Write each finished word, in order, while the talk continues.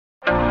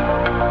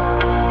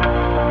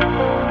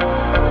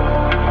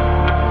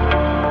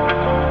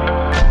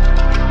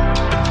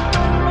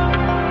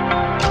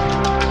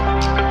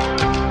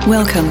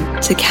Welcome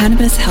to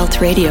Cannabis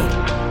Health Radio,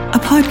 a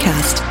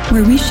podcast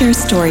where we share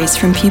stories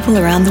from people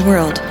around the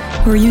world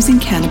who are using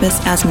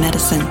cannabis as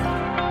medicine.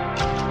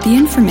 The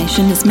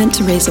information is meant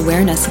to raise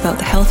awareness about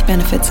the health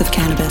benefits of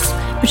cannabis,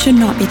 but should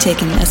not be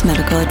taken as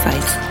medical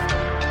advice.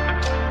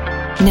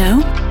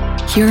 Now,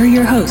 here are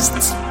your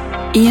hosts,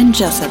 Ian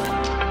Jessup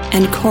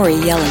and Corey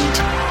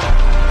Yelland.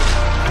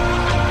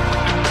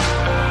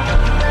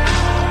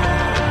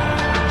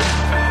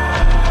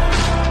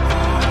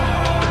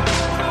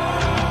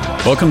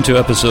 Welcome to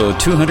episode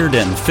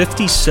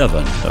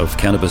 257 of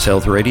Cannabis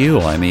Health Radio.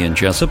 I'm Ian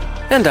Jessup.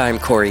 And I'm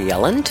Corey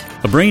Yelland.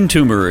 A brain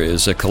tumor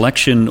is a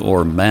collection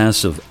or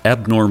mass of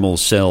abnormal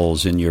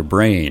cells in your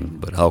brain,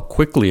 but how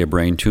quickly a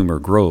brain tumor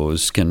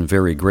grows can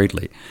vary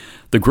greatly.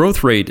 The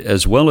growth rate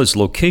as well as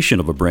location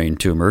of a brain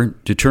tumor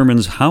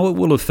determines how it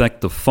will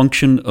affect the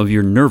function of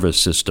your nervous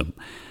system.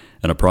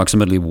 And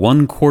approximately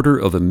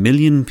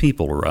 250,000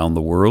 people around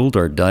the world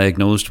are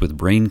diagnosed with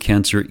brain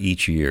cancer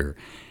each year.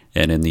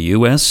 And in the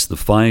U.S., the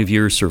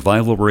 5-year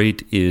survival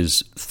rate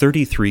is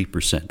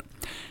 33%.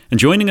 And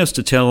joining us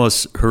to tell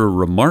us her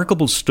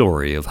remarkable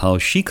story of how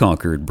she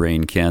conquered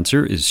brain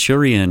cancer is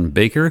Sherry-Ann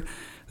Baker,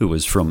 who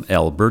is from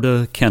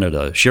Alberta,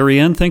 Canada.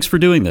 Sherry-Ann, thanks for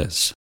doing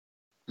this.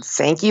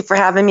 Thank you for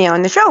having me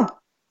on the show.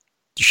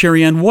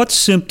 Sherry-Ann, what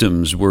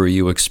symptoms were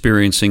you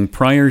experiencing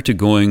prior to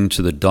going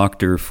to the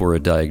doctor for a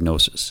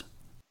diagnosis?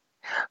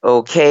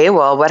 Okay,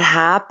 well, what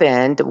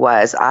happened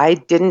was I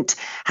didn't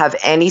have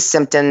any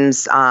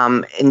symptoms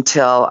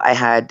until I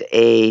had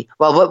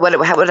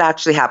what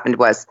actually happened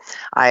was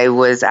I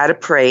was at a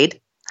parade,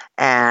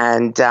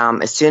 and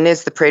as soon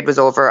as the parade was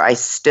over, I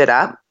stood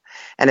up.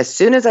 And as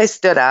soon as I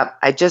stood up,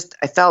 I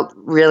felt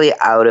really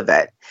out of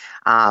it.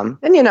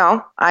 And you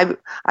know,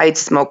 I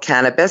smoke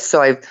cannabis,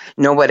 so I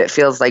know what it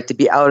feels like to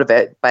be out of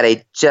it, but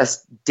I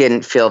just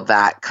didn't feel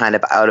that kind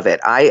of out of it.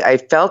 I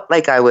felt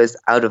like I was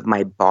out of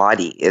my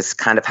body is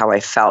kind of how I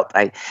felt.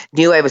 I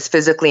knew I was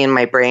physically in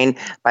my brain,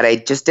 but I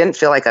just didn't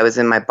feel like I was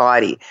in my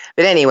body.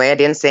 But anyway, I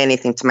didn't say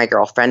anything to my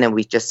girlfriend, and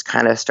we just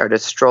kind of started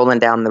strolling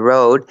down the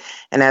road.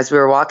 And as we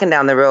were walking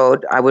down the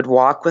road, I would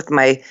walk with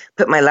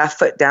put my left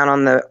foot down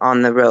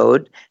on the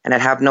road, and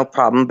I'd have no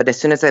problem. But as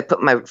soon as I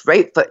put my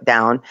right foot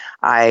down,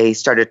 I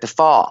started to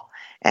fall.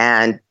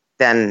 And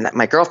then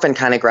my girlfriend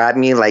kind of grabbed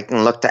me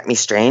and looked at me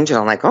strange. And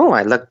I'm like, oh,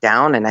 I looked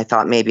down and I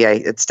thought maybe I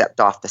had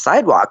stepped off the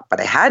sidewalk, but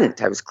I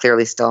hadn't. I was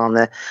clearly still on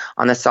the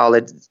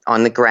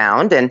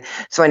ground. And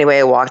so anyway,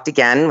 I walked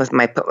again put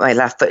my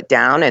left foot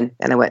down, and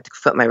I went to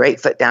put my right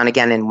foot down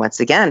again. And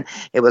once again,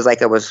 it was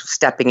like I was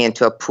stepping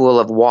into a pool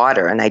of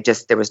water, and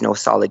there was no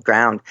solid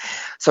ground.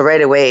 So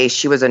right away,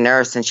 she was a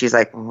nurse, and she's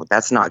like, oh,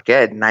 that's not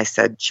good. And I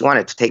said, she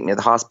wanted to take me to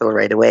the hospital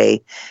right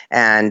away.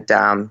 And,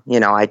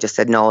 I just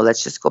said, no,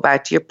 let's just go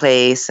back to your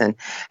place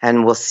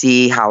and we'll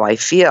see how I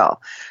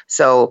feel.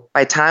 So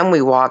by the time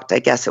we walked, I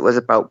guess it was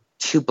about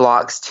 2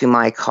 blocks to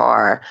my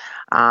car.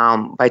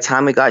 By the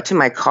time we got to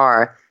my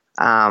car,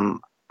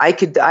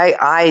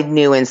 I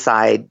knew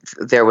inside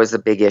there was a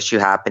big issue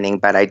happening,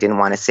 but I didn't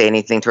want to say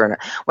anything to her.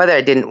 Whether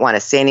I didn't want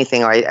to say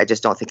anything or I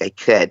just don't think I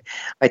could.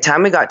 By the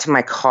time we got to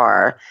my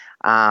car,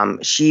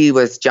 she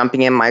was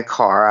jumping in my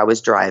car. I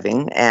was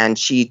driving, and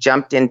she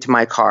jumped into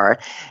my car,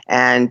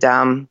 and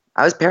I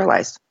was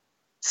paralyzed.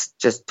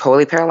 Just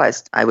totally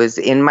paralyzed. I was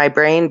in my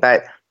brain,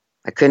 but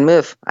I couldn't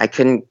move. I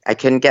couldn't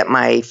get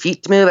my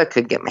feet to move. I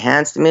couldn't get my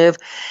hands to move.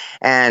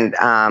 And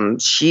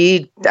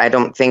she, I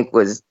don't think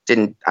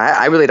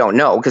I really don't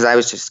know, because I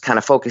was just kind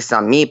of focused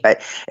on me, but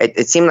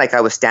it seemed like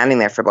I was standing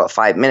there for about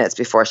 5 minutes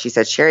before she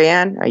said,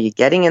 Sherry-Ann, are you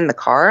getting in the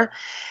car?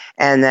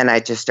 And then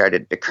I just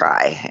started to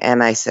cry.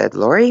 And I said,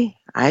 Lori,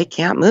 I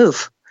can't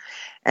move.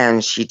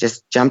 And she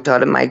just jumped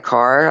out of my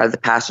car, out of the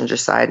passenger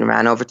side, and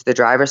ran over to the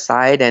driver's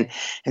side and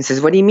says,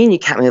 what do you mean you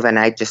can't move? And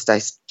I just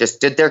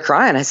stood there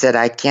crying. I said,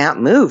 I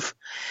can't move.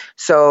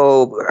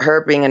 So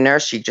her being a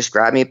nurse, she just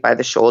grabbed me by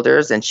the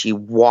shoulders and she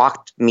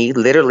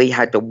literally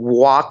had to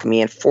walk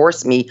me and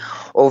force me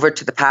over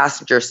to the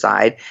passenger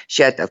side.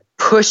 She had to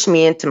push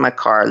me into my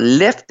car,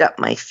 lift up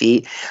my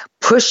feet,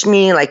 push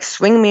me,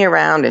 swing me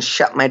around and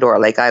shut my door.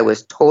 I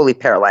was totally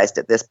paralyzed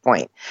at this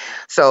point.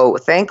 So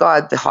thank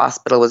God the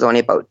hospital was only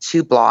about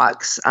 2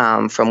 blocks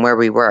from where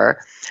we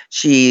were.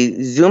 She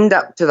zoomed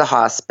up to the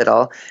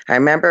hospital. I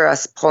remember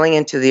us pulling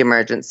into the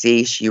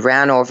emergency. She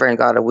ran over and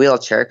got a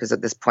wheelchair, because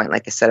at this point,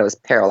 like I said, I was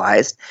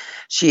paralyzed.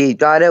 She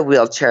got a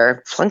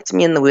wheelchair, plunked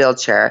me in the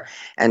wheelchair,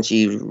 and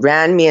she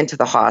ran me into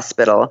the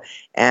hospital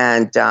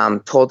and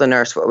told the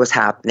nurse what was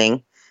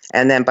happening.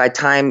 And then by the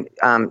time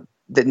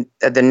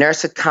the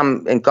nurse had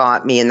come and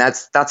got me, and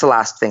that's the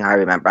last thing I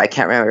remember. I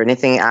can't remember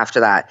anything after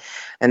that.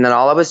 And then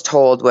all I was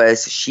told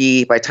was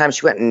by the time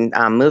she went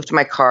and moved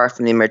my car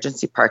from the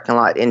emergency parking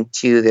lot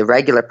into the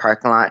regular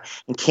parking lot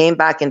and came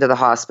back into the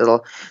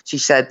hospital, she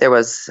said there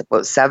was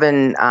about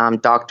 7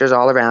 doctors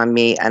all around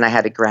me, and I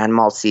had a grand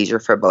mal seizure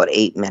for about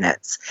 8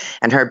 minutes.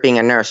 And her being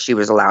a nurse, she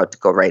was allowed to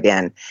go right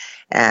in.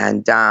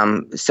 And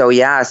so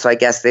I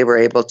guess they were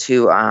able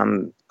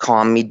to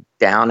calm me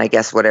down, I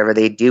guess, whatever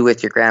they do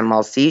with your grand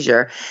mal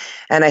seizure.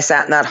 And I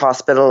sat in that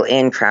hospital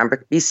in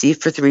Cranbrook,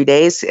 BC for 3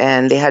 days,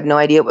 and they had no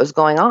idea what was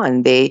going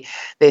on. They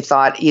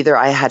thought either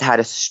I had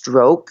a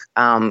stroke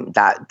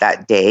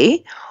that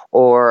day,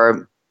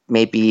 or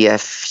maybe a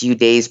few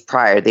days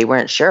prior. They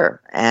weren't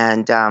sure.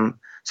 And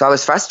so I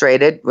was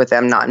frustrated with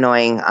them not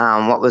knowing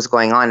what was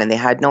going on, and they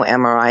had no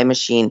MRI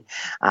machine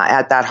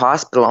at that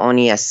hospital,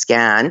 only a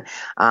scan,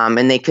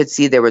 and they could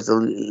see there was a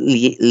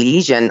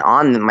lesion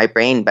on my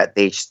brain, but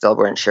they still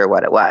weren't sure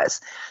what it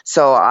was.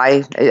 So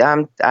I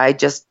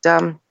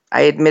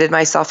admitted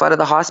myself out of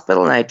the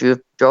hospital, and I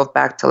drove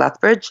back to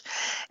Lethbridge,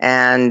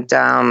 and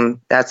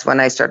that's when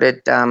I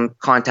started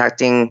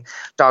contacting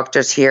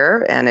doctors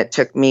here. And it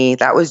took me,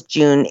 that was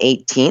June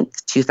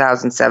 18th,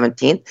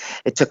 2017.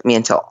 It took me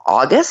until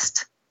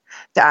August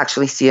to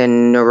actually see a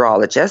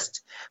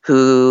neurologist,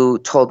 who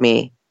told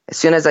me, as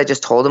soon as I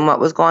just told him what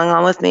was going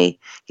on with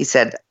me, he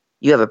said,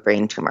 "You have a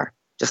brain tumor,"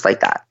 just like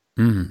that.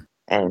 Mm.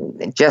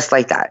 And just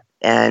like that.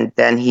 And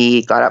then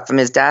he got up from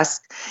his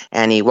desk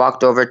and he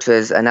walked over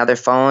to another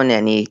phone,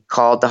 and he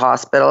called the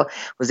hospital,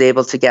 was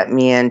able to get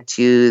me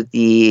into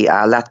the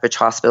Lethbridge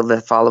Hospital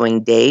the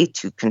following day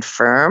to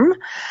confirm.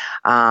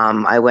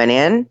 I went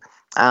in.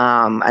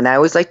 And I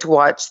always like to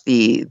watch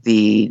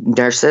the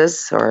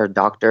nurses or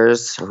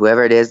doctors, or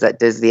whoever it is that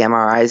does the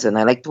MRIs, and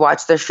I like to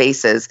watch their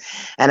faces.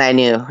 And I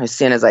knew as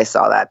soon as I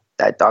saw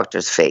that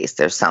doctor's face,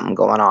 there's something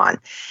going on.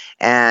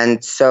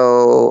 And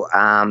so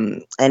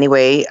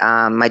anyway,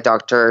 my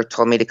doctor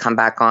told me to come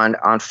back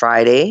on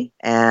Friday,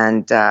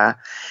 and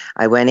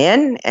I went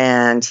in,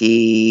 and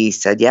he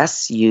said,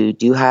 "Yes, you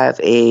do have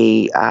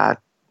a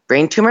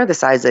brain tumor the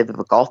size of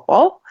a golf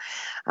ball."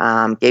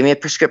 Gave me a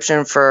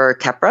prescription for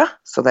Keppra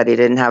so that he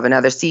didn't have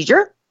another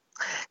seizure,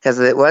 because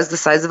it was the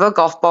size of a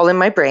golf ball in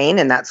my brain,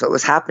 and that's what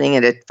was happening.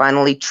 And it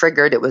finally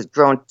triggered. It was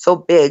grown so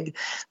big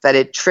that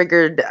it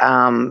triggered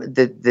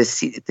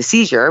the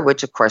seizure,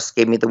 which of course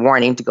gave me the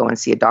warning to go and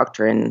see a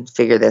doctor and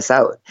figure this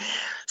out.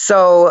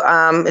 So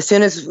as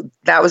soon as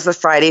that was the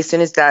Friday, as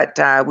soon as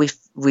that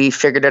we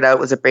figured it out,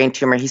 it was a brain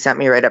tumor, he sent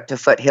me right up to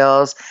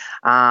Foothills,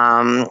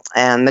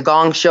 and the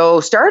gong show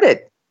started.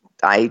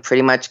 I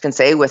pretty much can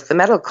say with the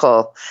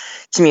medical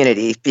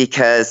community,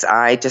 because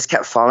I just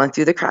kept falling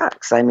through the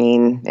cracks. I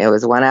mean, it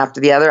was one after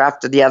the other,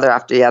 after the other,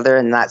 after the other.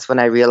 And that's when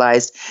I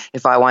realized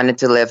if I wanted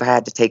to live, I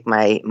had to take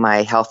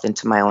my health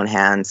into my own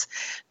hands,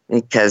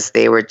 because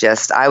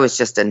I was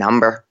just a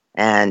number.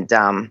 And,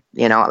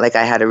 like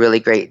I had a really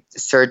great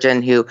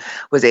surgeon who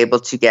was able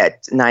to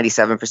get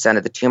 97%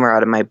 of the tumor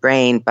out of my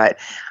brain. But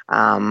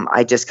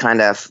I just kind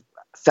of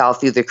fell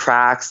through the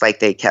cracks. Like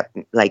they kept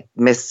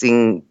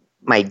missing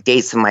my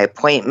dates and my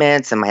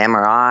appointments and my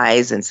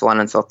MRIs and so on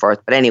and so forth.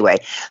 But anyway,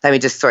 I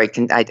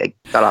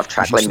got off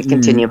track. Let me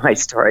continue my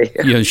story.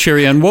 Yeah,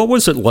 Sherry Ann, what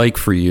was it like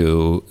for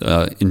you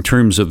in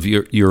terms of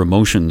your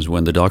emotions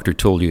when the doctor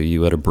told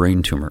you had a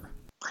brain tumor?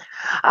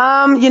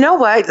 You know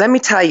what? Let me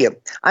tell you,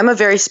 I'm a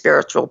very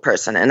spiritual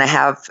person, and I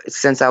have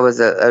since I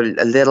was a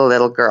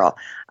little girl.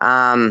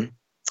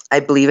 I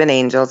believe in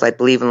angels. I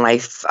believe in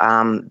life,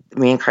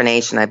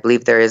 reincarnation. I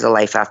believe there is a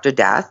life after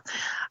death.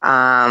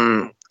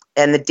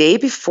 And the day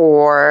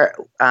before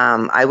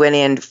I went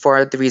in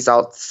for the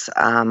results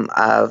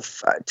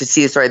to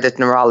see the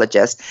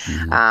neurologist,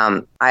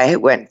 I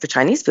went for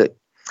Chinese food.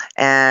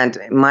 And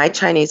my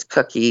Chinese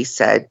cookie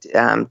said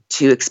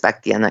to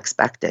expect the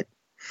unexpected.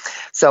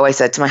 So I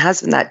said to my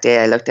husband that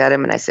day, I looked at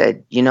him and I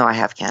said, I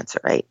have cancer,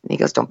 right? And he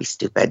goes, "Don't be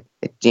stupid.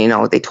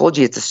 They told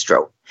you it's a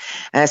stroke."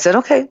 And I said,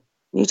 "Okay,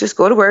 you just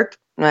go to work.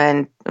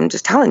 And I'm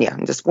just telling you,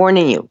 I'm just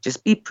warning you,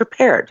 just be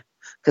prepared,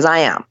 because I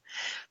am."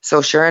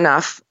 So sure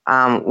enough,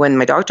 when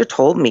my doctor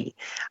told me,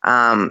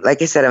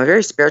 like I said, I'm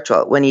very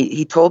spiritual. When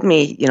he told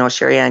me,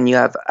 "Sherry Ann, you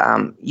have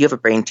a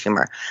brain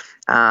tumor,"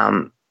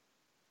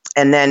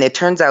 and then it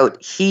turns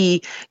out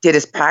he did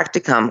his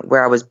practicum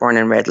where I was born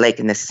in Red Lake,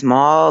 in this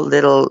small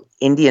little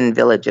Indian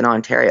village in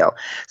Ontario.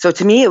 So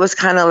to me, it was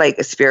kind of like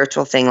a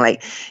spiritual thing,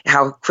 like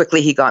how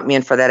quickly he got me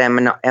in for that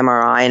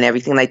MRI and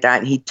everything like that.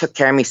 And he took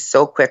care of me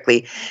so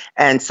quickly.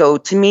 And so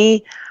to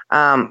me,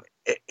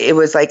 it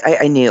was like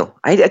I knew.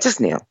 I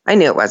just knew. I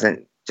knew it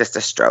wasn't just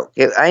a stroke.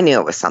 I knew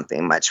it was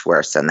something much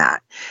worse than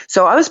that.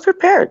 So I was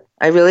prepared.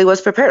 I really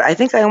was prepared. I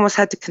think I almost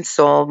had to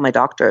console my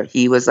doctor.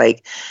 He was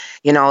like,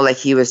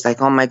 he was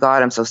like, "Oh my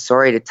God, I'm so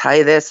sorry to tell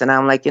you this." And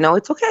I'm like,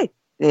 it's okay.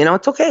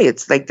 It's okay.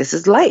 It's like, this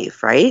is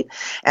life, right?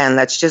 And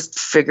let's just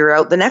figure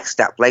out the next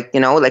step.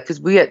 Because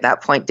we at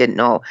that point I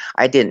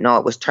didn't know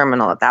it was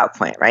terminal at that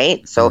point,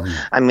 right? So,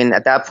 I mean,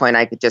 at that point,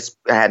 I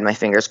had my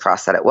fingers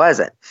crossed that it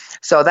wasn't.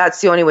 So that's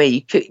the only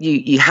way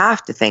you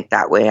have to think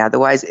that way.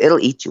 Otherwise,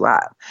 it'll eat you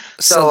up.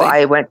 So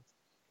I went,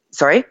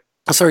 sorry?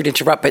 I'm sorry to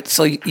interrupt, but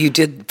so you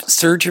did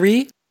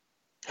surgery?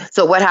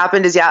 So what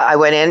happened is, I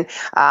went in.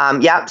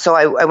 So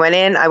I went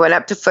in. I went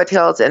up to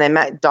Foothills and I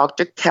met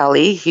Dr.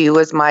 Kelly. He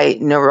was my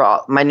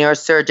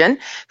neurosurgeon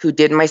who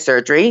did my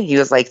surgery. He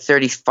was like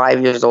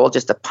 35 years old,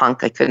 just a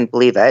punk. I couldn't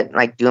believe it.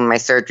 Like doing my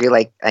surgery,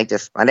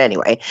 but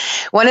anyway,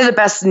 one of the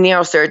best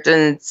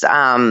neurosurgeons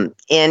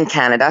in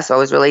Canada. So I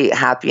was really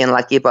happy and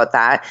lucky about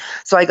that.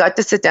 So I got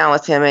to sit down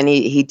with him, and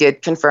he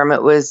did confirm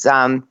it was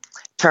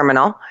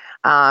terminal.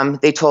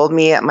 They told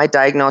me at my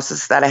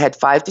diagnosis that I had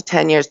 5 to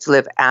 10 years to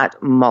live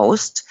at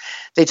most.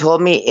 They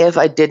told me if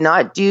I did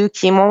not do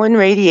chemo and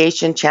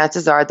radiation,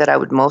 chances are that I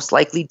would most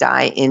likely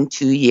die in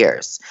 2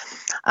 years.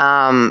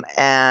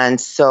 And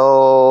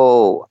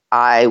so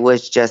I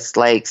was just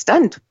like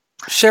stunned.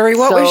 Sherry,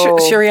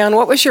 Sherry-Ann,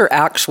 what was your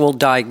actual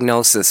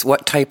diagnosis?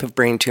 What type of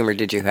brain tumor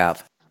did you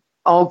have?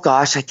 Oh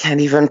gosh, I can't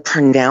even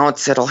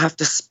pronounce it. I'll have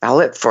to spell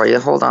it for you.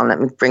 Hold on,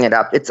 let me bring it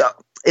up. It's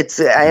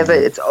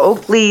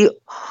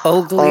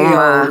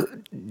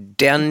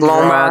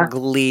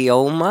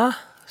oglioma,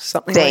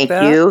 something like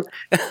that.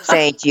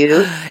 Thank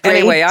you.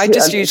 Anyway, I've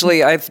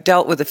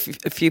dealt with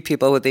a few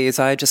people with these.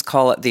 I just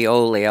call it the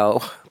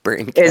oleo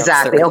brain cancer.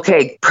 Exactly.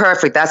 Okay,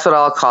 perfect. That's what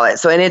I'll call it.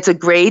 So, and it's a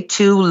grade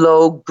 2,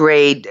 low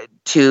grade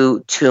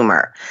 2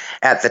 tumor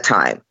at the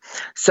time.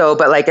 So,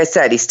 but like I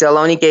said, he still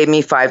only gave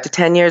me 5 to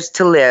 10 years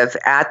to live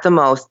at the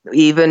most,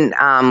 even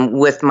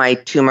with my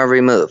tumor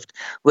removed.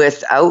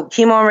 Without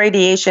chemo and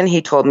radiation,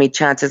 he told me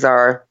chances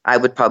are I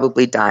would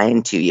probably die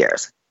in 2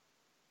 years.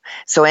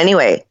 So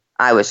anyway,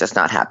 I was just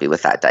not happy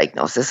with that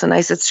diagnosis. And I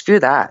said, screw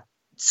that.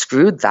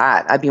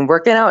 I've been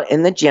working out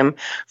in the gym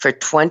for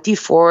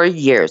 24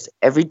 years,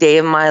 every day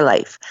of my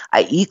life.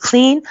 I eat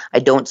clean. I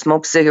don't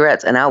smoke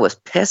cigarettes. And I was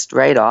pissed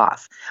right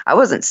off. I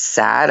wasn't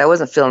sad. I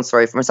wasn't feeling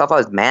sorry for myself. I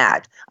was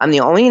mad. I'm the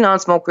only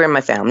non-smoker in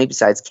my family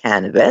besides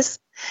cannabis.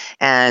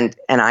 And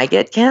I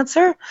get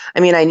cancer. I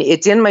mean,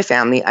 it's in my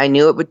family. I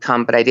knew it would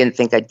come, but I didn't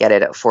think I'd get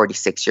it at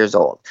 46 years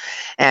old.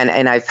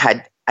 And I've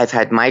had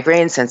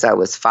migraines since I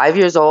was 5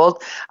 years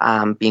old.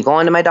 Been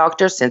going to my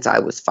doctor since I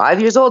was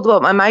 5 years old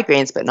about my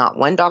migraines, but not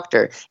one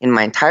doctor in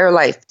my entire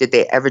life did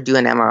they ever do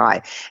an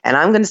MRI. And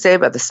I'm going to say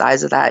about the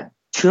size of that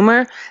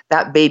tumor,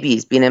 that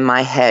baby's been in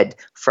my head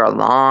for a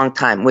long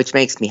time, which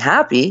makes me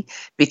happy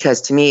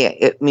because to me,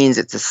 it means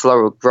it's a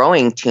slower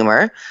growing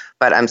tumor,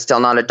 but I'm still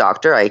not a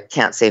doctor. I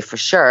can't say for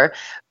sure.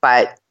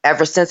 But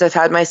ever since I've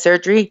had my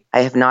surgery,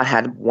 I have not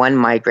had one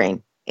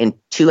migraine in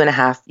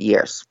 2.5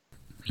 years.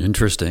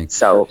 Interesting.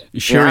 So,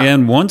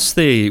 Sherry-Ann, once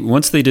they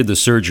did the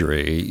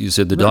surgery, you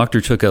said the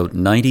doctor took out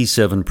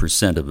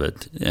 97% of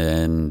it,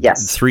 and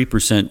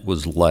 3%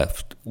 was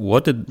left.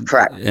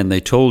 Correct. And they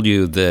told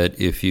you that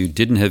if you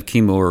didn't have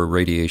chemo or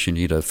radiation,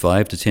 you'd have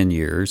 5 to 10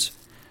 years.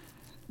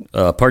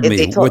 Without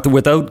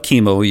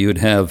chemo, you'd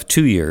have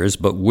 2 years,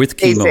 but with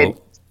chemo,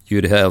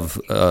 you'd have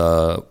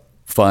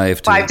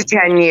 5 to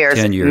 10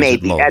 years,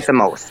 maybe at the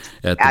most.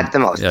 At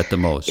the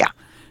most. Yeah.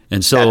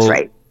 And so, that's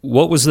right.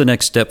 What was the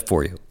next step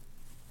for you?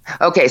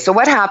 Okay, so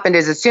what happened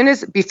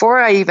is before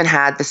I even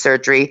had the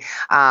surgery,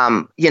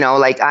 there's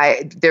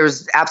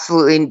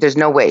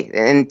no way.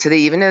 And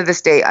even to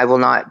this day, I will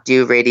not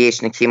do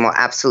radiation and chemo.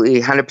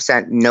 Absolutely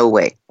 100% no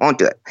way. Won't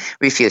do it.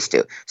 Refuse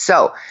to.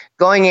 So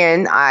going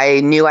in, I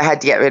knew I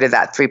had to get rid of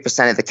that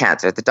 3% of the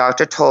cancer.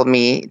 Dr.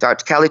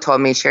 Kelly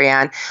told me,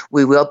 Sherry-Ann,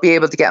 we will be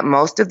able to get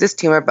most of this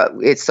tumor, but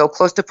it's so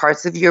close to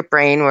parts of your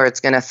brain where it's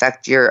going to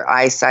affect your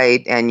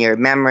eyesight and your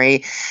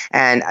memory.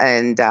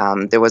 And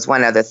there was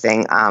one other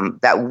thing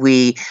that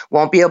we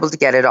won't be able to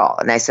get it all.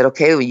 And I said,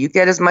 okay, well, you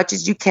get as much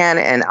as you can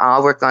and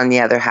I'll work on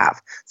the other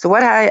half. So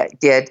what I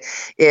did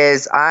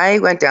is I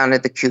went down to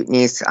the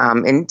Kootenays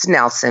into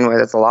Nelson, where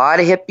there's a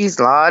lot of hippies,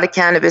 a lot of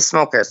cannabis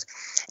smokers.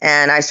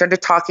 And I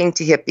started talking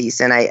to hippies,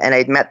 and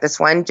I'd met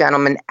this one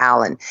gentleman,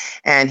 Alan,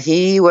 and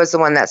he was the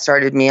one that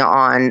started me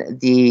on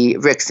the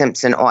Rick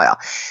Simpson oil.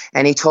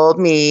 And he told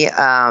me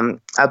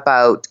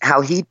about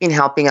how he'd been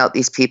helping out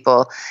these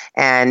people,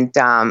 and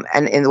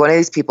one of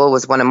these people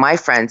was one of my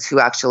friends who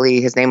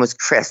actually, his name was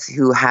Chris,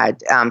 who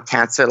had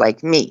cancer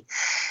like me.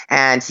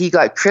 And he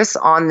got Chris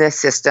on this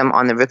system,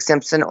 on the Rick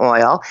Simpson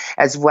oil,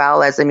 as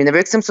well as, the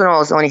Rick Simpson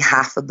oil is only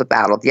half of the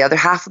battle. The other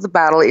half of the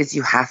battle is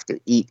you have to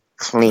eat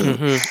clean.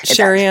 Mm-hmm.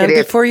 Sherry-Ann,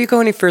 before you go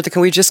any further,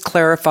 can we just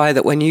clarify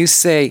that when you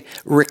say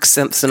Rick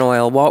Simpson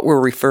oil, what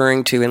we're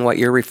referring to and what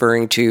you're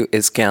referring to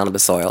is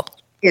cannabis oil?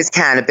 Is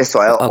cannabis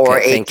oil, or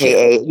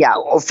AKA,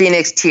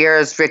 Phoenix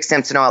Tears, Rick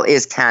Simpson oil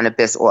is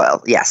cannabis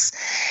oil, yes.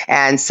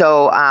 And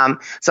so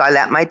so I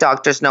let my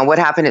doctors know what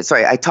happened.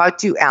 I talked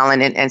to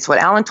Alan, and so what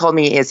Alan told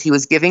me is he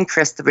was giving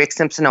Chris the Rick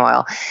Simpson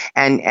oil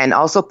and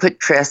also put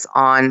Chris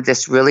on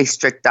this really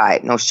strict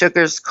diet. No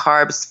sugars,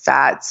 carbs,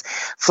 fats,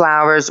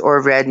 flours,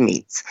 or red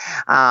meats.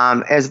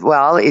 As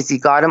well as he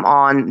got him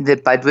on the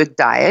Budwig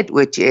diet,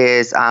 which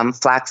is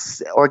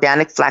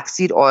organic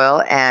flaxseed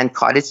oil and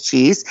cottage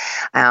cheese.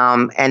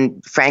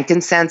 And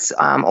frankincense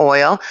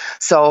oil.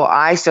 So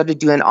I started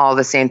doing all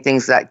the same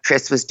things that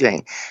Chris was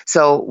doing.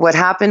 So what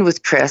happened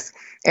with Chris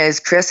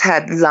is Chris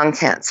had lung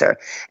cancer,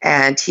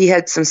 and he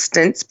had some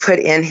stents put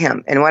in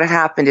him. And what had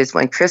happened is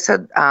when Chris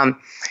had,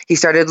 he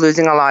started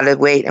losing a lot of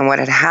weight. And what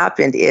had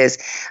happened is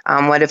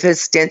one of his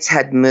stents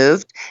had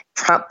moved,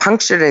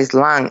 punctured his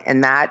lung,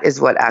 and that is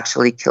what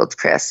actually killed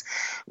Chris.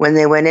 When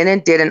they went in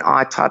and did an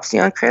autopsy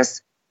on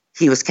Chris,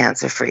 he was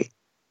cancer-free.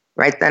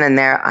 Right then and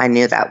there, I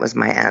knew that was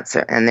my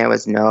answer, and there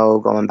was no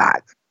going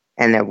back,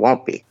 and there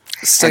won't be.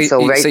 So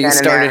you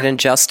started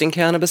ingesting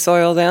cannabis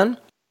oil then?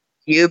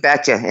 You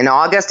betcha. In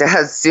August,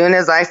 as soon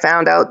as I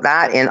found out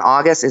that, in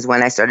August is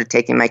when I started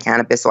taking my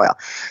cannabis oil.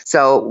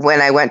 So when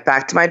I went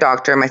back to my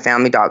doctor, my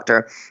family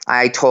doctor,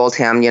 I told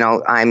him,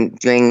 I'm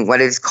doing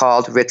what is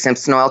called Rick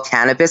Simpson oil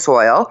cannabis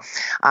oil.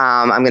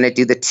 I'm going to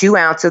do the 2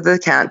 ounces of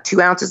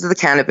the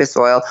cannabis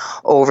oil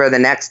over the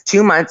next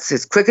 2 months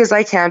as quick as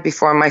I can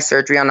before my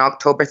surgery on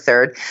October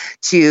 3rd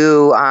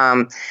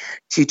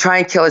to try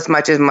and kill as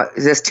much of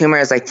this tumor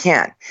as I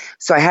can.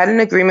 So I had an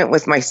agreement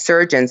with my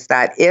surgeons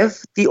that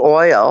if the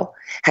oil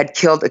had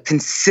killed a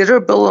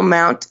considerable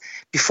amount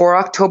before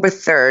October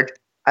 3rd,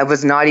 I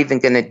was not even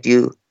going to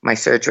do my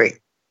surgery.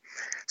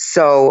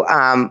 So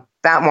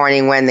that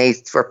morning when they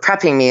were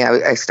prepping me,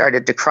 I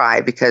started to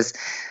cry because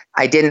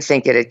I didn't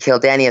think it had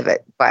killed any of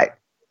it. But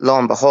lo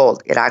and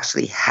behold, it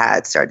actually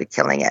had started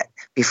killing it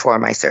before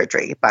my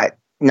surgery. But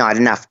not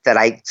enough that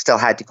I still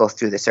had to go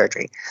through the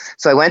surgery.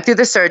 So I went through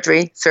the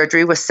surgery.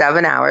 Surgery was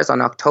 7 hours on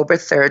October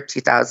 3rd,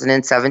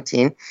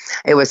 2017.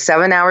 It was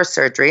 7-hour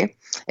surgery.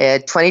 It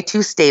had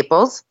 22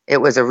 staples. It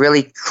was a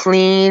really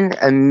clean,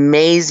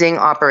 amazing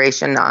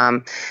operation.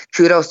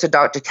 Kudos to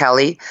Dr.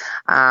 Kelly,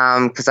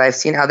 because I've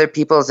seen other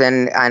people's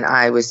and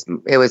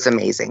it was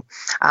amazing.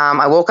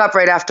 I woke up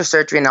right after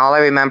surgery, and all I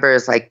remember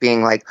is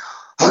being like,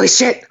 holy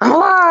shit, I'm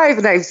alive.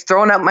 And I was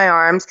throwing up my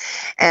arms,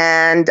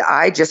 and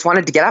I just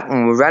wanted to get up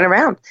and run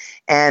around.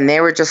 And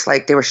they were just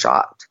they were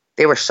shocked.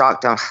 They were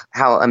shocked on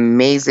how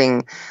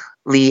amazingly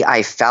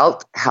I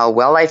felt, how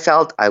well I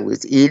felt. I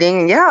was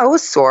eating. Yeah, I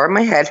was sore.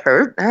 My head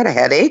hurt. I had a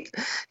headache.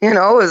 It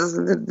was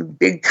a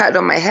big cut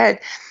on my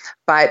head.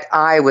 But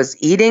I was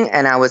eating,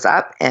 and I was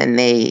up, and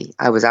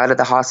I was out of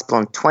the hospital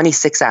in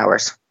 26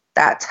 hours.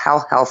 That's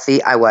how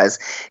healthy I was.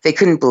 They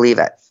couldn't believe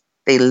it.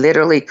 They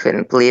literally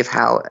couldn't believe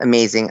how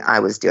amazing I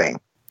was doing.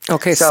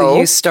 Okay, so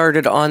you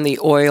started on the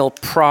oil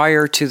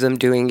prior to them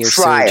doing your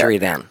surgery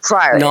then?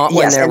 Prior. Not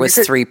when there was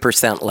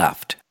 3%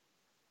 left.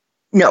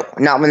 No,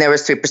 not when there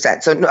was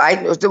 3%. So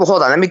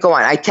hold on, let me go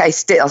on. I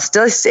still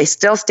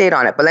stayed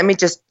on it, but let me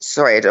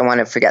sorry, I don't want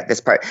to forget this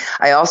part.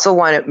 I also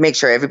want to make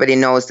sure everybody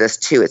knows this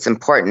too. It's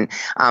important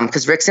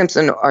because Rick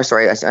Simpson,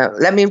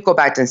 let me go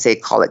back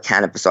and call it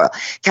cannabis oil.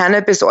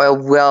 Cannabis oil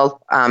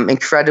will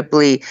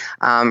incredibly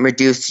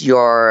reduce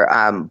your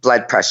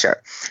blood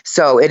pressure.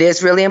 So it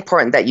is really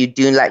important that you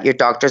do let your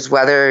doctors,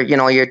 whether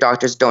your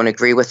doctors don't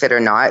agree with it or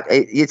not,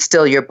 it's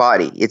still your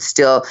body.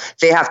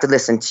 They have to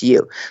listen to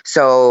you.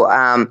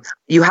 So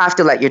you have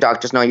to let your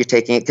doctors know you're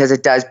taking it because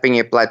it does bring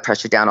your blood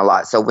pressure down a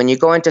lot. So when you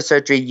go into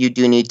surgery, you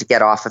do need to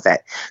get off of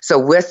it. So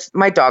with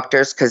my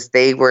doctors, because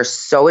they were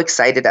so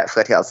excited at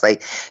Foothills,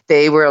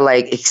 they were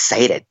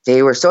excited.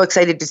 They were so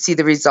excited to see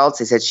the results.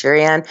 They said,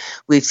 Sherry-Ann,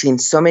 we've seen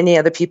so many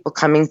other people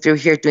coming through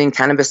here doing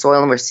cannabis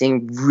oil, and we're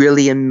seeing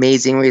really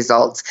amazing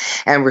results.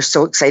 And we're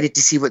so excited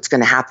to see what's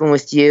going to happen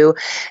with you.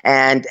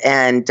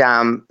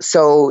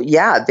 So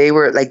yeah, they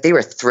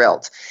were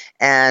thrilled.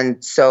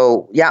 And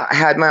so, yeah, I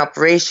had my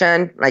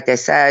operation. Like I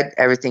said,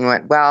 everything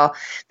went well.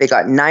 They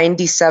got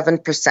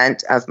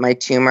 97% of my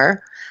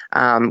tumor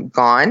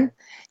gone.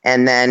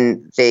 And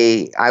then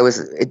I was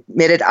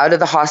admitted out of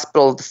the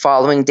hospital the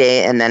following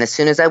day. And then as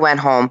soon as I went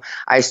home,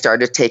 I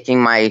started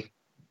taking my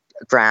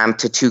 1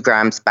 to 2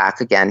 grams back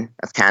again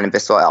of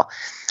cannabis oil.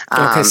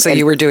 Okay, so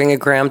you were doing 1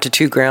 gram to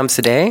 2 grams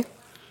a day?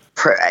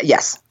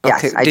 Yes.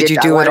 Okay. Did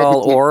you do it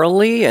all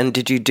orally, and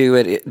did you do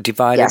it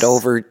divided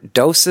over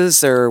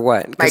doses or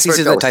what? Because these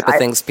are the type of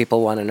things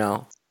people want to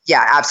know.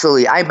 Yeah,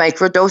 absolutely. I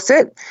microdose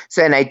it.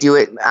 So, and I do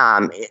it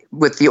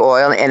with the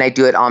oil, and I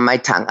do it on my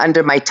tongue,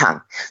 under my tongue.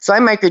 So I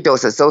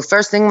microdose it. So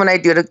first thing when I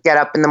do to get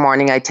up in the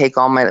morning, I take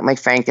all my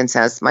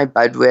frankincense, my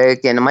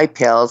Budwig, and my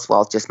pills.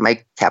 Well, just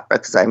my Keppra,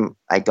 because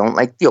I don't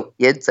like the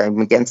opiates. I'm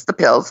against the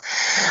pills.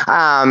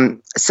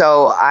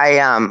 So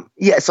I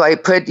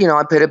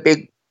put a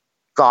big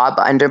gob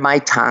under my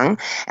tongue,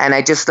 and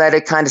I just let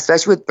it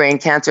especially with brain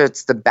cancer,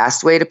 it's the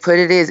best way to put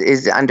it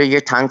is under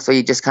your tongue. So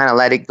you just kind of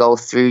let it go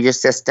through your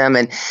system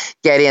and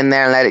get in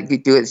there and let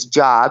it do its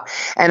job.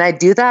 And I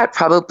do that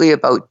probably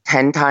about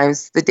 10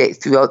 times the day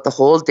throughout the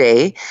whole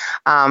day.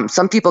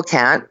 Some people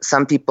can't.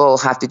 Some people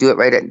have to do it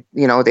right at,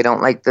 they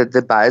don't like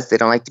the buzz. They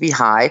don't like to be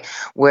high,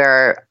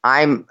 where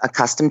I'm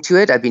accustomed to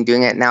it. I've been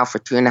doing it now for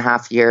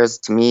 2.5 years.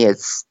 To me,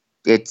 it's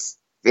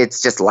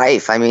it's just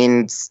life. I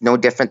mean, it's no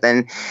different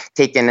than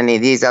taking any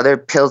of these other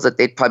pills that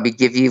they'd probably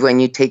give you when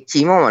you take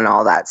chemo and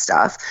all that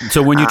stuff.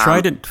 So when you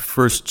tried it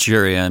first,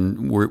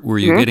 Sherry-Ann, were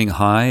you getting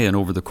high? And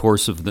over the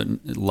course of the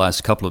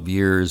last couple of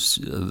years,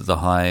 the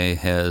high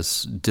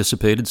has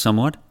dissipated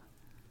somewhat?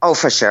 Oh,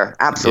 for sure.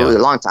 Absolutely. Yeah.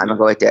 A long time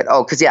ago it did.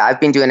 Oh, because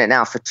I've been doing it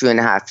now for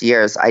 2.5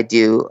 years. I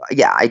do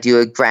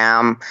a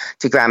gram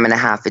to gram and a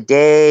half a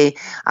day.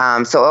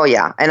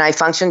 And I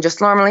function just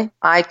normally.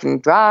 I can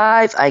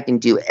drive. I can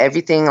do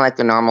everything like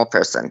a normal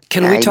person.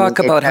 Can we talk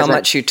about how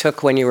much you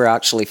took when you were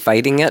actually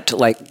fighting it?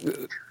 Like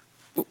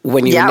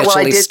when you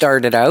initially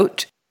started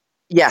out?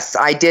 Yes,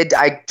 I did.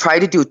 I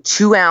tried to do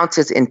 2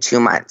 ounces in 2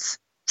 months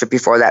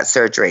before that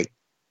surgery.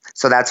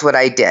 So that's what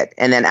I did.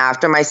 And then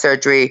after my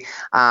surgery,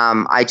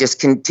 I just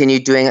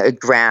continued doing a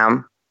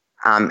gram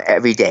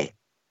every day.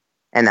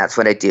 And that's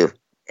what I do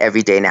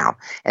every day now.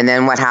 And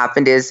then what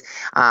happened is,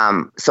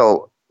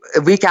 so a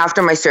week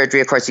after my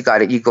surgery, of course, you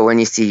go and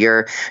you see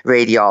your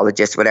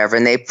radiologist, whatever,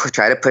 and they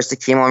try to push the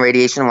chemo and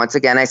radiation. Once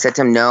again, I said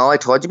to him, no, I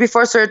told you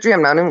before surgery,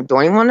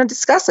 don't even want to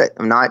discuss it.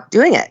 I'm not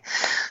doing it.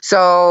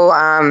 So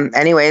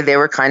anyway, they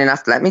were kind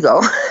enough to let me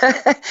go.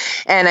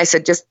 And I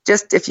said, just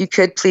if you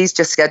could, please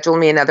just schedule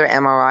me another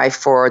MRI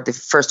for the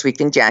first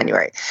week in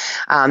January.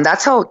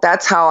 That's how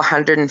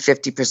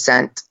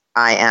 150%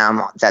 I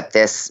am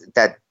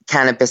that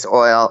cannabis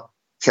oil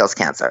kills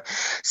cancer.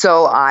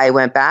 So I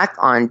went back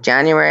on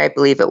January, I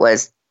believe it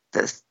was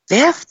the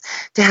 5th,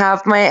 to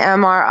have my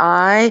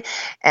MRI.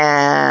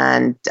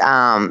 And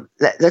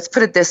let's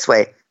put it this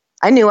way.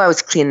 I knew I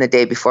was clean the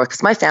day before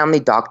because my family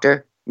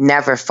doctor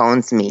never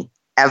phones me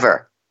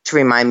ever to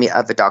remind me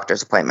of a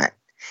doctor's appointment.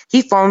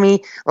 He phoned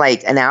me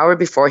like an hour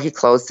before he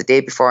closed the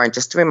day before and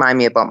just to remind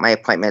me about my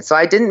appointment. So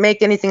I didn't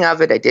make anything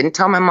of it. I didn't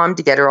tell my mom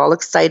to get her all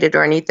excited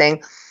or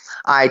anything.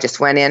 I just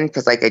went in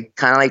because I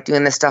kind of like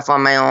doing this stuff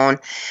on my own.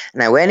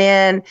 And I went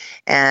in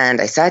and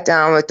I sat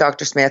down with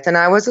Dr. Smith and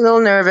I was a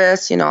little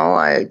nervous, still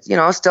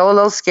a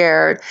little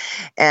scared.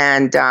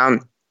 And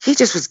he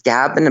just was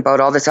gabbing about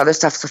all this other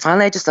stuff. So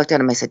finally I just looked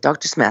at him. I said,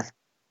 Dr. Smith,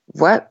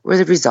 what were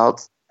the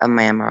results of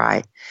my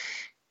MRI?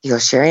 He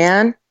goes,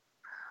 Sherry-Ann,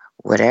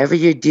 whatever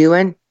you're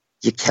doing,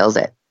 you killed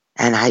it.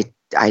 And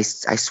I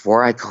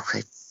swore, I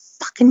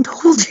fucking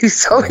told you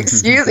so.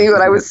 Excuse me,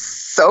 but I was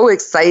so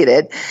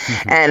excited.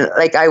 And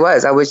I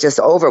was just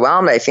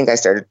overwhelmed. I think I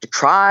started to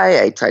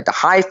cry. I tried to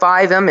high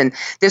five him. And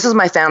this was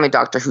my family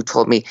doctor who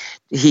told me,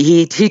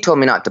 he told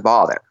me not to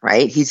bother,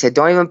 right? He said,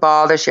 don't even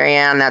bother,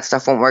 Sherry-Ann, that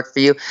stuff won't work for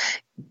you.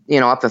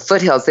 Up in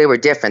Foothills, they were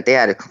different. They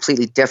had a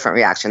completely different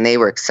reaction. They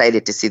were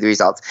excited to see the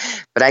results.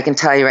 But I can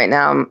tell you right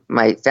now,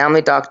 my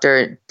family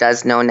doctor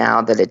does know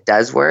now that it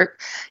does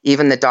work.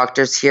 Even the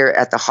doctors here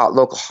at the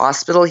local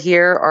hospital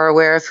here are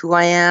aware of who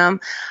I am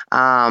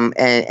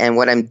and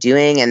what I'm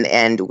doing.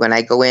 And when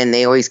I go in,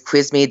 they always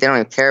quiz me. They don't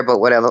even care about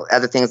whatever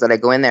other things that I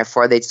go in there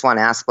for. They just want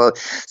to ask about,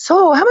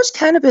 so how much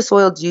cannabis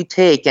oil do you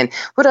take? And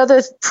what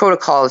other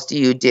protocols do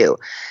you do?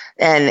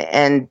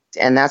 And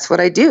that's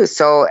what I do.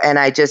 So, and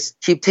I just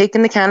keep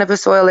taking the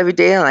cannabis oil every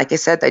day. And like I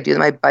said, I do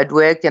my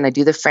budwick and I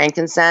do the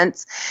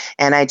frankincense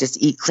and I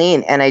just eat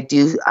clean. And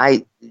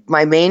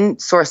my main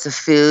source of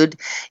food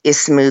is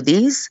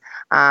smoothies.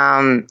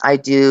 I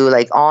do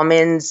like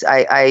almonds.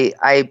 I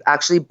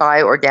actually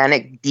buy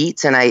organic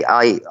beets and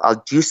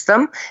I'll juice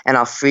them and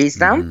I'll freeze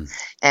them.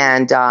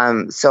 And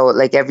so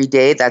like every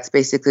day, that's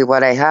basically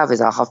what I have is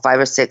I'll have 5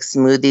 or 6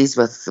 smoothies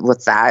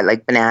with that,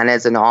 like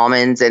bananas and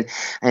almonds and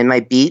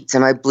my beets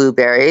and my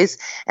blueberries.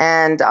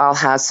 And I'll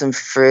have some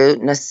fruit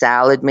and a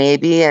salad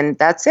maybe, and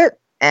that's it.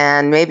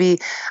 And maybe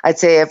I'd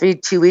say every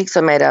 2 weeks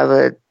I might have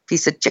a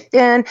piece of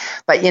chicken.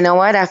 But you know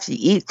what? After you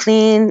eat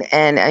clean,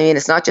 and I mean,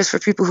 it's not just for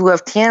people who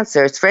have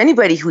cancer, it's for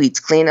anybody who eats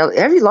clean. A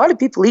lot of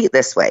people eat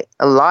this way.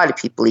 A lot of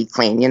people eat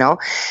clean,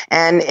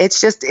 and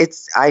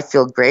I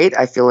feel great.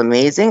 I feel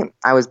amazing.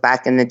 I was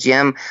back in the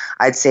gym,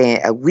 I'd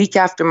say a week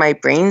after my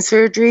brain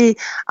surgery.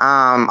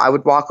 I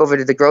would walk over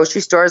to the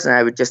grocery stores and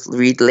I would just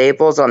read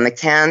labels on the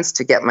cans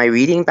to get my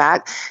reading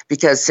back,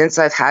 because since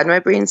I've had my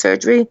brain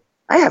surgery,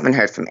 I haven't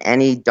heard from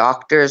any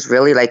doctors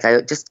really. Like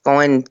I just go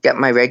and get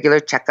my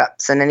regular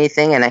checkups and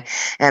anything, and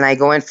I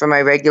go in for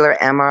my regular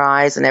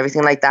MRIs and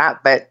everything like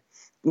that. But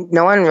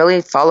no one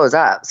really follows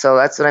up. So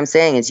that's what I'm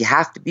saying is you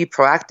have to be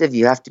proactive.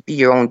 You have to be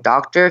your own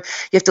doctor.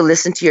 You have to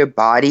listen to your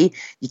body.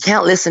 You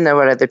can't listen to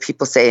what other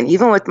people say. And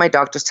even with my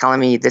doctors telling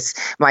me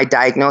my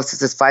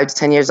diagnosis is 5 to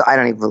 10 years, I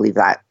don't even believe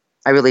that.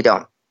 I really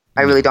don't.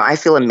 I really don't. I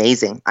feel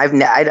amazing. I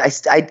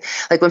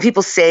like when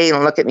people say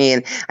and look at me,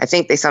 and I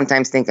think they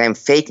sometimes think I'm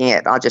faking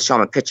it. I'll just show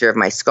them a picture of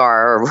my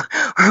scar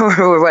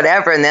or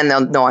whatever, and then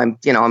they'll know I'm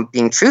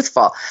being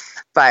truthful.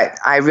 But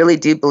I really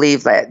do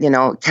believe that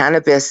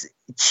cannabis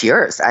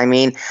cures. I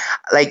mean,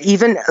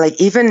 even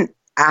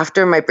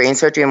after my brain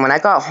surgery, and when I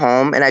got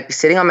home and I'd be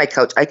sitting on my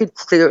couch, I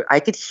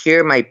could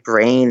hear my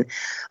brain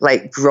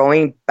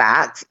growing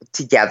back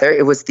together.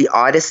 It was the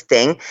oddest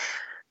thing,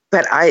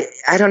 but I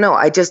don't know.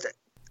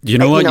 You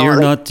know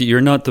what?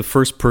 You're not the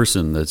first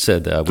person that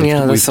said that.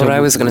 That's what I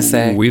was going to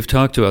say. We've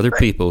talked to other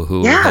people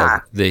who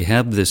have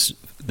this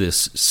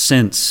this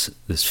sense,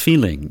 this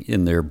feeling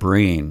in their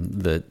brain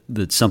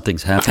that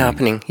something's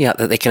happening. Yeah,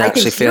 that they can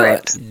actually feel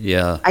it.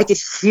 Yeah. I could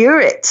hear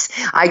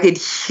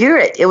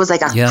it. It was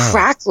like a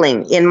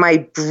crackling in my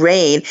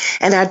brain.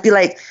 And I'd be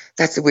like,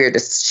 that's the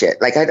weirdest shit.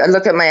 Like, I'd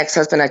look at my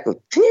ex-husband, I'd go,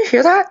 can you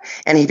hear that?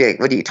 And he'd be like,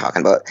 what are you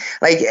talking about?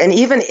 Like, and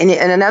even, and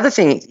another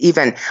thing,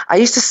 even, I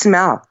used to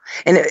smell.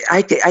 And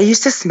I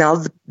used to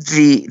smell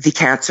the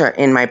cancer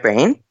in my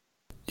brain.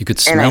 You could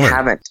smell it? And I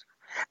haven't.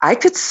 I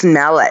could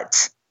smell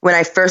it. When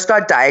I first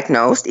got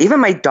diagnosed, even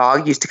my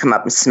dog used to come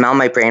up and smell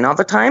my brain all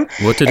the time.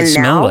 What did it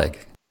smell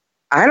like?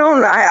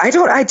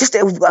 I just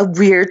a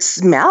weird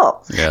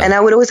smell. Yeah. And I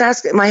would always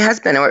ask my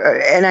husband,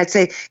 and I'd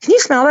say, can you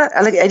smell that?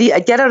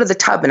 I'd get out of the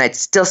tub and I'd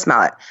still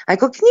smell it. I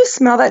go, can you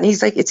smell that? And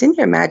he's like, it's in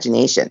your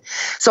imagination.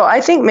 So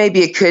I think maybe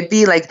it could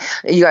be like,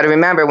 you got to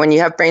remember when you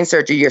have brain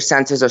surgery, your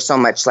senses are so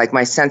much like,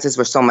 my senses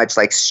were so much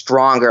like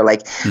stronger.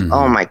 Like,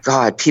 oh my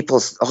God,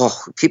 people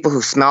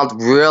who smelled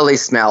really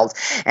smelled.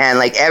 And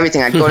like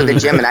everything, I'd go to the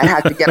gym and I'd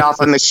have to get off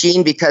a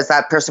machine because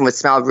that person would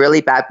smell really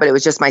bad, but it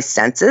was just my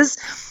senses.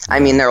 I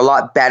mean, they're a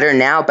lot better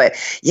now, but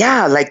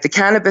yeah, like the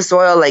cannabis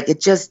oil, like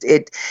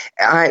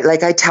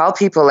I tell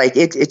people, like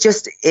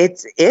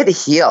it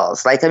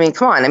heals. Like, I mean,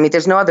 come on. I mean,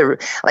 there's no other,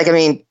 like, I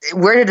mean,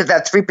 where did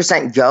that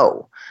 3%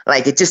 go?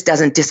 Like, it just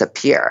doesn't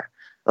disappear.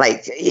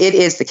 Like, it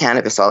is the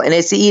cannabis oil, and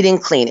it's the eating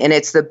clean, and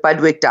it's the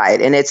Budwig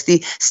diet, and it's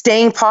the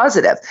staying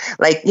positive.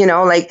 Like, you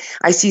know, like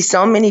I see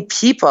so many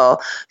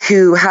people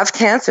who have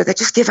cancer that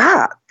just give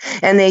up,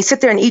 and they sit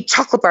there and eat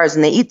chocolate bars,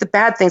 and they eat the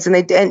bad things,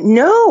 and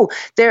no,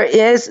 there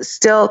is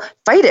still,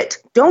 fight it.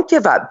 Don't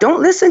give up.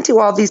 Don't listen to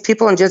all these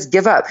people and just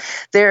give up.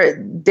 There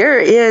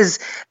is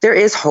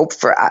hope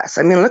for us.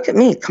 I mean, look at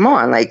me. Come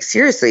on. Like,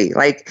 seriously,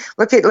 like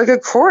look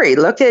at Corey.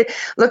 Look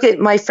at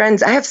my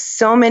friends. I have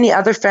so many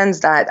other friends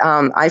that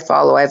I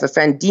follow. I have a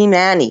friend, Dee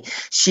Manny.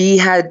 She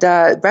had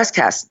breast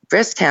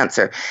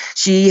cancer.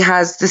 She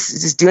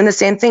is doing the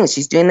same thing.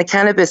 She's doing the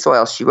cannabis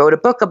oil. She wrote a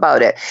book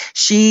about it.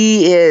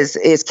 She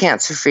is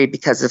cancer free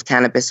because of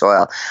cannabis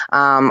oil.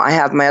 I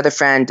have my other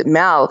friend,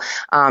 Mel,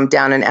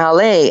 down in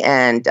LA,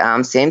 and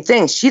same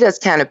thing. She does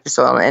cannabis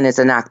oil and is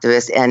an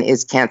activist and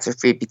is cancer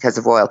free because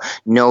of oil.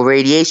 No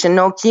radiation,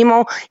 no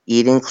chemo,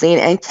 eating clean,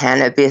 and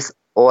cannabis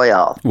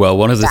oil. Well,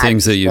 one of the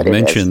things that you've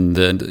mentioned,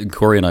 and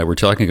Corey and I were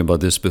talking about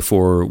this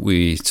before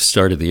we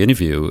started the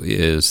interview,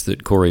 is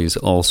that Corey's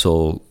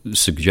also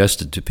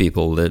suggested to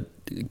people that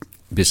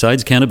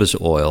besides cannabis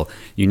oil,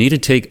 you need to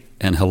take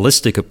an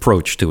holistic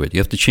approach to it. You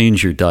have to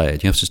change your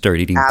diet. You have to start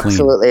eating clean.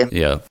 Absolutely.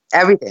 Yeah.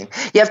 Everything.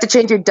 You have to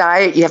change your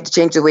diet. You have to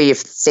change the way you're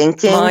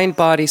thinking. Mind,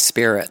 body,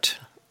 spirit.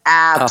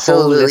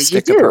 Absolutely. A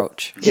holistic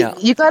approach. Yeah.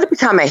 You got to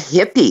become a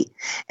hippie.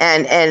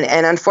 And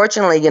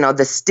unfortunately, you know,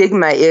 the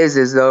stigma is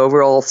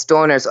we're all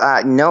stoners.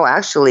 No,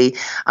 actually,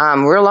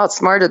 we're a lot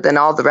smarter than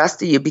all the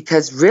rest of you,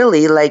 because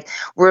really, like,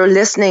 we're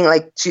listening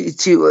like to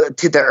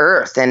the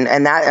earth and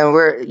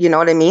we're, you know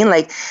what I mean?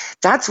 Like,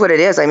 that's what it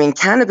is. I mean,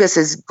 cannabis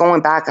is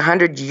going back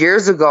 100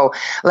 years ago.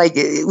 Like,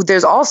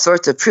 there's all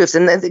sorts of proofs.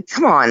 And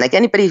come on, like,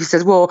 anybody who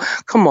says, well,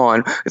 come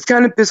on, if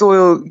cannabis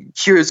oil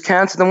cures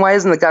cancer, then why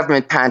hasn't the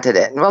government patented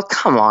it? Well,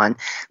 come on,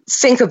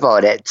 think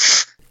about it.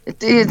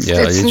 You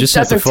just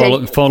have to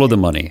follow the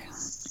money.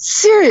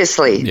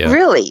 Seriously,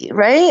 really,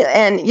 right?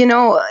 And, you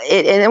know,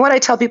 and what I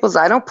tell people is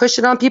I don't push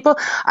it on people.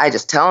 I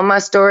just tell them my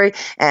story.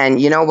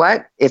 And you know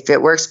what? If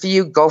it works for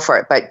you, go for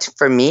it. But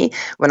for me,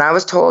 when I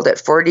was told at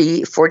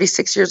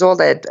 46 years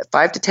old, I had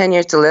 5 to 10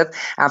 years to live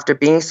after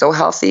being so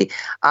healthy,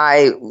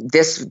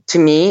 this to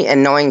me,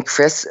 and knowing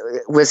Chris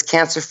was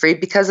cancer-free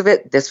because of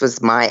it, this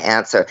was my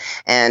answer.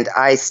 And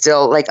I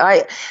still,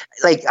 I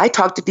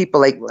talk to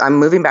people, like, I'm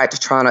moving back to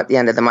Toronto at the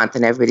end of the month,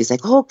 and everybody's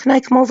like, oh, can I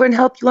come over and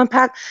help you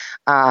unpack?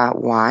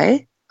 Why?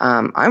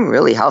 I'm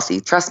really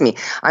healthy. Trust me.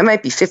 I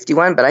might be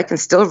 51, but I can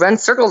still run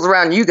circles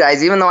around you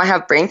guys, even though I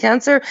have brain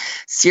cancer.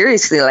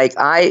 Seriously, like,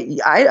 I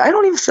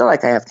don't even feel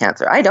like I have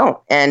cancer. I don't.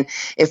 And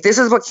if this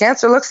is what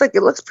cancer looks like,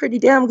 it looks pretty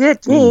damn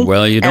good to me.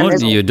 Well, you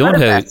don't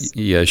have,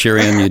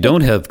 Sherry-Ann, you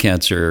don't have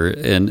cancer.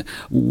 And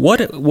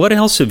what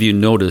else have you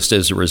noticed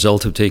as a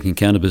result of taking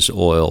cannabis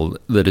oil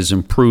that has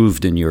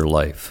improved in your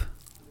life?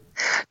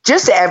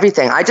 Just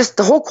everything.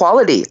 The whole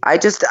quality.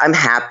 I'm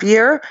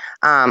happier.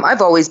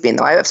 I've always been,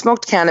 though. I've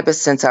smoked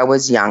cannabis since I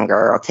was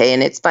younger. Okay.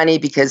 And it's funny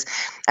because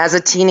as a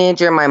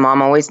teenager, my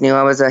mom always knew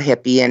I was a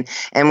hippie.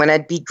 And when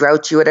I'd be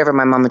grouchy or whatever,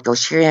 my mom would go,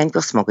 Sherry-Ann, go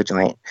smoke a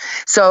joint.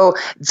 So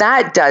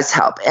that does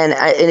help. And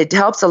it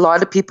helps a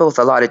lot of people with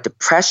a lot of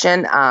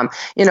depression. Of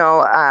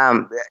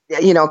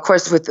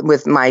course,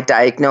 with my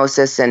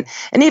diagnosis and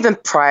even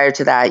prior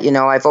to that, you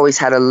know, I've always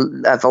fought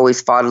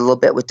a little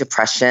bit with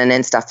depression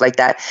and stuff like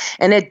that.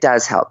 And it does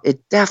does help.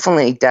 It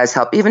definitely does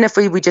help. Even if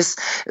we just,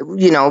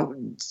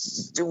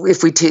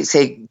 if we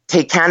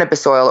take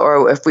cannabis oil,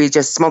 or if we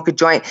just smoke a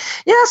joint,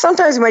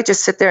 sometimes we might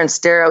just sit there and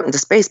stare out into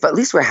space, but at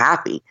least we're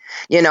happy.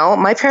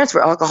 My parents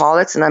were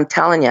alcoholics, and I'm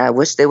telling you, I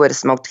wish they would have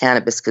smoked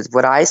cannabis, because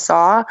what I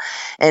saw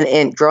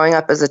and growing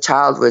up as a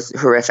child was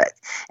horrific.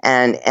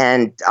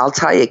 And I'll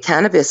tell you,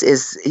 cannabis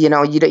is, you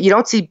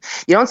don't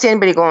see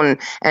anybody going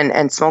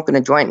and smoking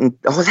a joint and,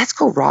 let's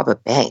go rob a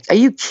bank. Are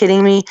you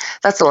kidding me?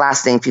 That's the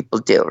last thing people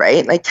do,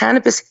 right? Like,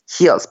 cannabis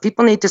heals.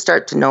 People need to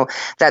start to know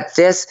that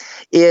this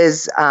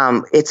is,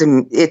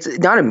 it's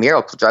not a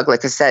miracle drug,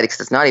 like I said,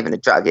 because it's not even a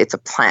drug, it's a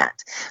plant,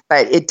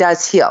 but it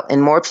does heal.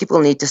 And more people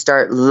need to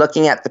start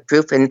looking at the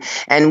proof,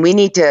 and we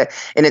need to,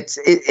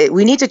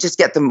 we need to just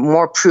get the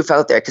more proof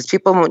out there, because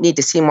people need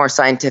to see more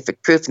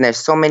scientific proof. And there's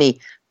so many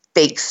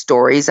fake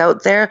stories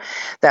out there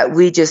that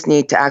we just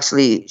need to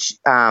actually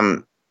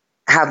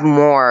have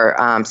more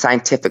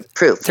scientific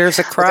proof. There's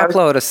a crap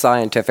load of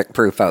scientific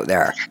proof out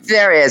there.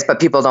 There is, but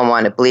people don't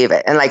want to believe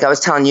it. And like I was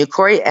telling you,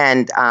 Corey,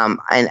 and I'm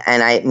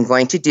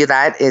going to do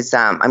that, is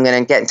I'm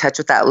going to get in touch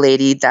with that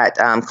lady that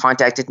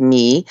contacted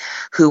me,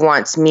 who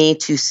wants me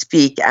to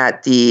speak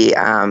at the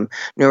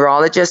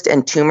Neurologist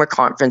and Tumor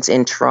Conference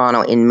in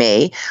Toronto in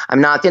May.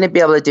 I'm not going to be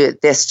able to do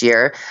it this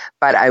year,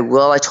 but I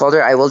will. I told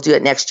her I will do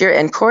it next year.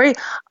 And Corey,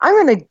 I'm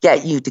going to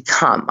get you to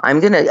come. I'm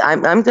going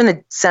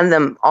to send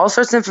them all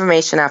sorts of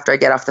information after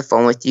I get off the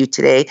phone with you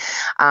today,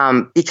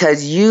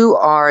 because you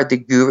are the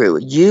guru.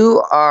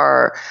 You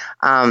are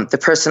the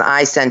person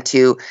I send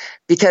to,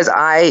 because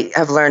I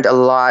have learned a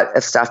lot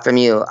of stuff from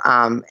you.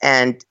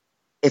 And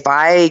if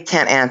I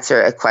can't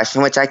answer a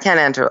question, which I can't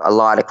answer a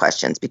lot of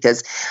questions,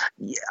 because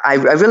I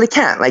really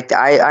can't. Like,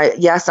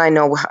 yes, I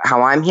know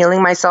how I'm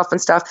healing myself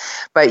and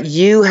stuff, but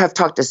you have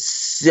talked to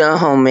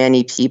so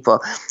many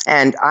people,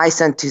 and I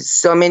sent to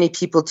so many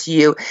people to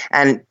you,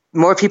 and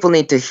more people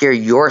need to hear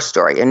your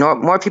story, and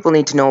more people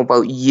need to know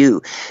about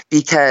you,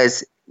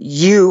 because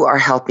you are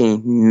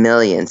helping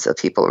millions of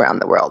people around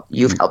the world.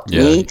 You've helped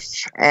me,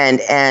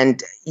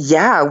 and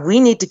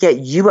we need to get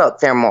you out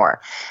there more.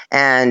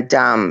 And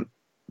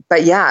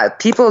but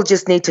people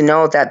just need to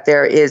know that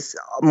there is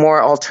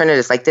more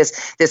alternatives, like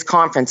this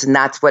conference, and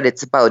that's what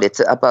it's about. It's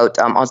about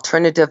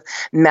alternative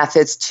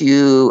methods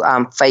to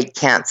fight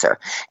cancer.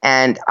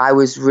 And I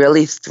was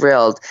really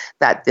thrilled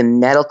that the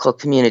medical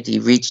community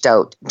reached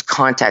out to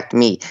contact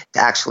me to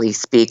actually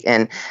speak.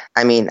 And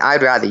I mean,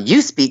 I'd rather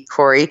you speak,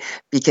 Corey,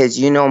 because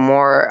you know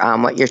more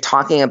what you're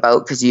talking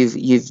about, because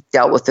you've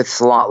dealt with this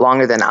a lot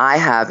longer than I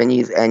have, and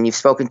you've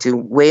spoken to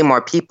way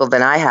more people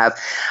than I have.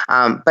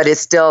 But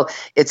it's still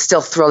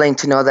thrilling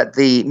to know that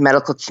the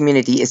medical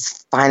community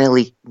is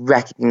finally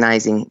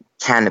recognizing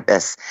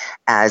cannabis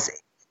as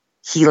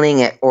healing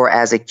it, or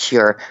as a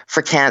cure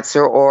for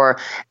cancer, or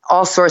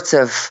all sorts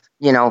of,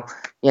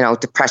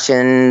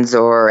 depressions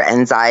or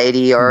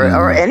anxiety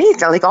or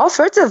anything, like all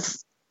sorts of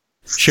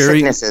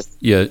sicknesses.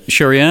 Yeah,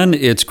 Sherry-Ann,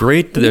 it's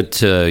great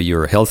that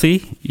you're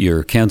healthy,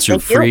 you're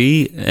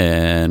cancer-free,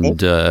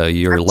 and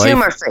your life...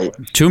 Tumor-free.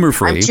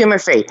 Tumor-free. I'm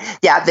tumor-free.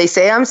 Yeah, they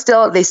say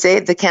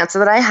the cancer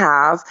that I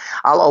have,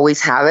 I'll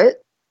always have it.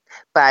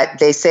 But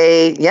they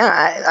say,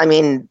 I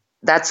mean,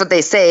 that's what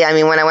they say. I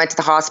mean, when I went to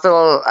the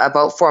hospital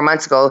about 4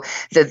 months ago,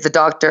 the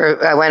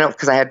doctor, I went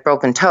because I had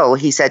broken toe.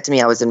 He said to me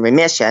I was in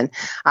remission.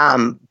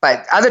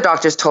 But other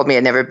doctors told me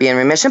I'd never be in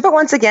remission. But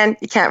once again,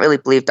 you can't really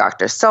believe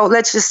doctors. So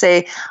let's just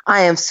say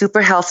I am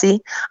super healthy.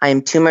 I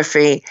am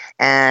tumor-free.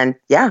 And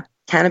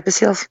cannabis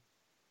heals.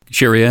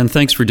 Sherry-Ann,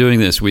 thanks for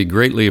doing this. We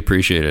greatly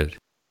appreciate it.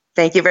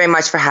 Thank you very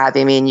much for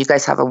having me. And you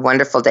guys have a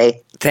wonderful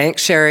day.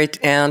 Thanks,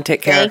 Sherry-Ann.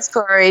 Take care. Thanks,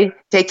 Corey.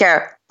 Take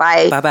care.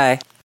 Bye. Bye-bye.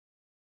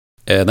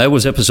 And that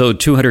was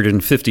episode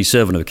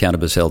 257 of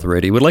Cannabis Health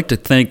Radio. We'd like to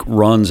thank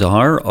Ron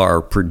Zahar,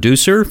 our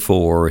producer,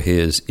 for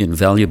his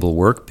invaluable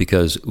work,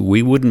 because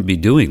we wouldn't be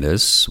doing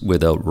this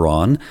without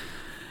Ron.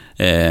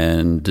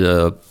 And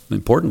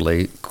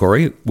importantly,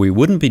 Corey, we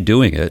wouldn't be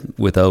doing it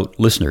without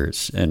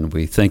listeners. And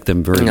we thank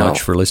them very much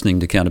for listening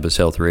to Cannabis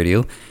Health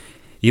Radio.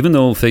 Even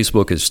though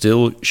Facebook is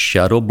still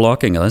shadow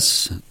blocking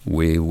us,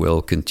 we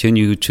will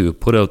continue to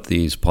put out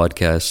these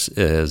podcasts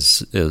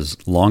as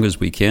long as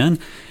we can,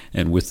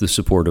 and with the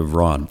support of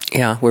Ron.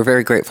 Yeah, we're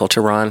very grateful to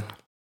Ron.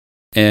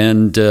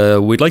 And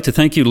we'd like to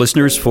thank you,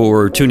 listeners,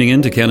 for tuning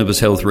in to Cannabis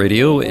Health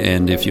Radio.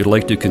 And if you'd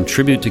like to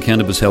contribute to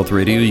Cannabis Health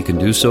Radio, you can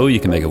do so. You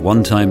can make a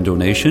one-time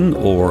donation,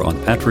 or on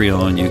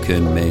Patreon, you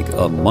can make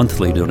a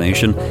monthly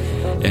donation.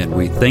 And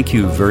we thank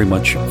you very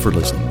much for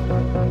listening.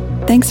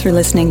 Thanks for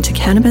listening to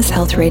Cannabis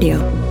Health Radio.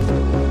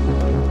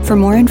 For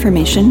more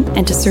information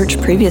and to search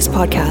previous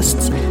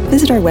podcasts,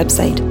 visit our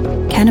website,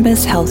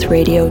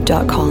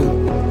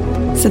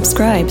 cannabishealthradio.com.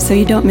 Subscribe so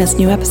you don't miss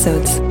new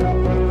episodes.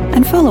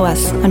 And follow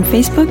us on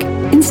Facebook,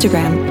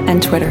 Instagram,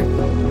 and Twitter.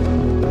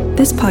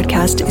 This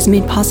podcast is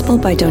made possible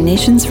by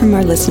donations from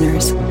our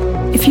listeners.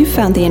 If you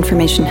found the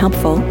information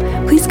helpful,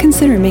 please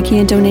consider making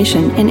a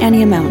donation in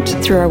any amount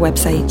through our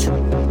website.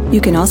 You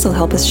can also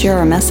help us share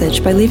our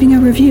message by leaving a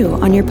review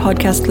on your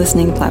podcast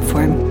listening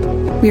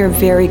platform. We are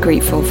very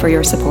grateful for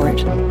your support.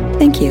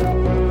 Thank you.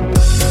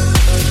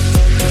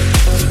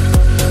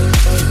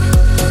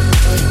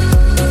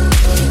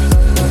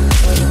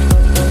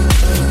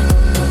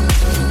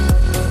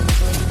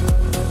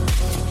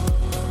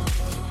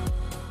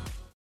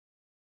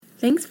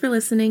 for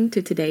listening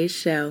to today's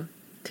show.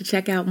 To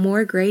check out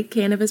more great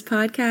cannabis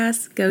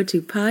podcasts, go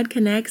to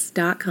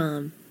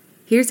podconnects.com.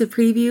 Here's a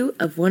preview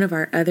of one of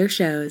our other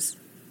shows.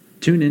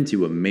 Tune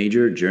into A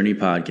Major Journey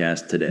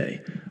podcast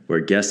today,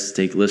 where guests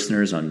take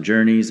listeners on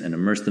journeys and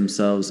immerse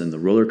themselves in the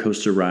roller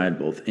coaster ride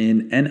both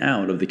in and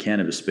out of the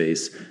cannabis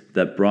space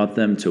that brought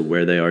them to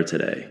where they are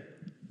today.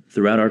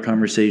 Throughout our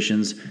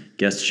conversations,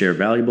 guests share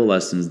valuable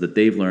lessons that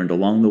they've learned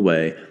along the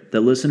way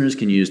that listeners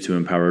can use to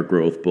empower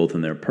growth both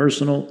in their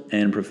personal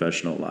and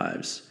professional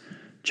lives.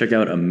 Check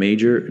out A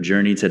Major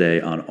Journey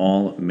today on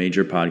all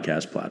major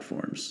podcast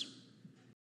platforms.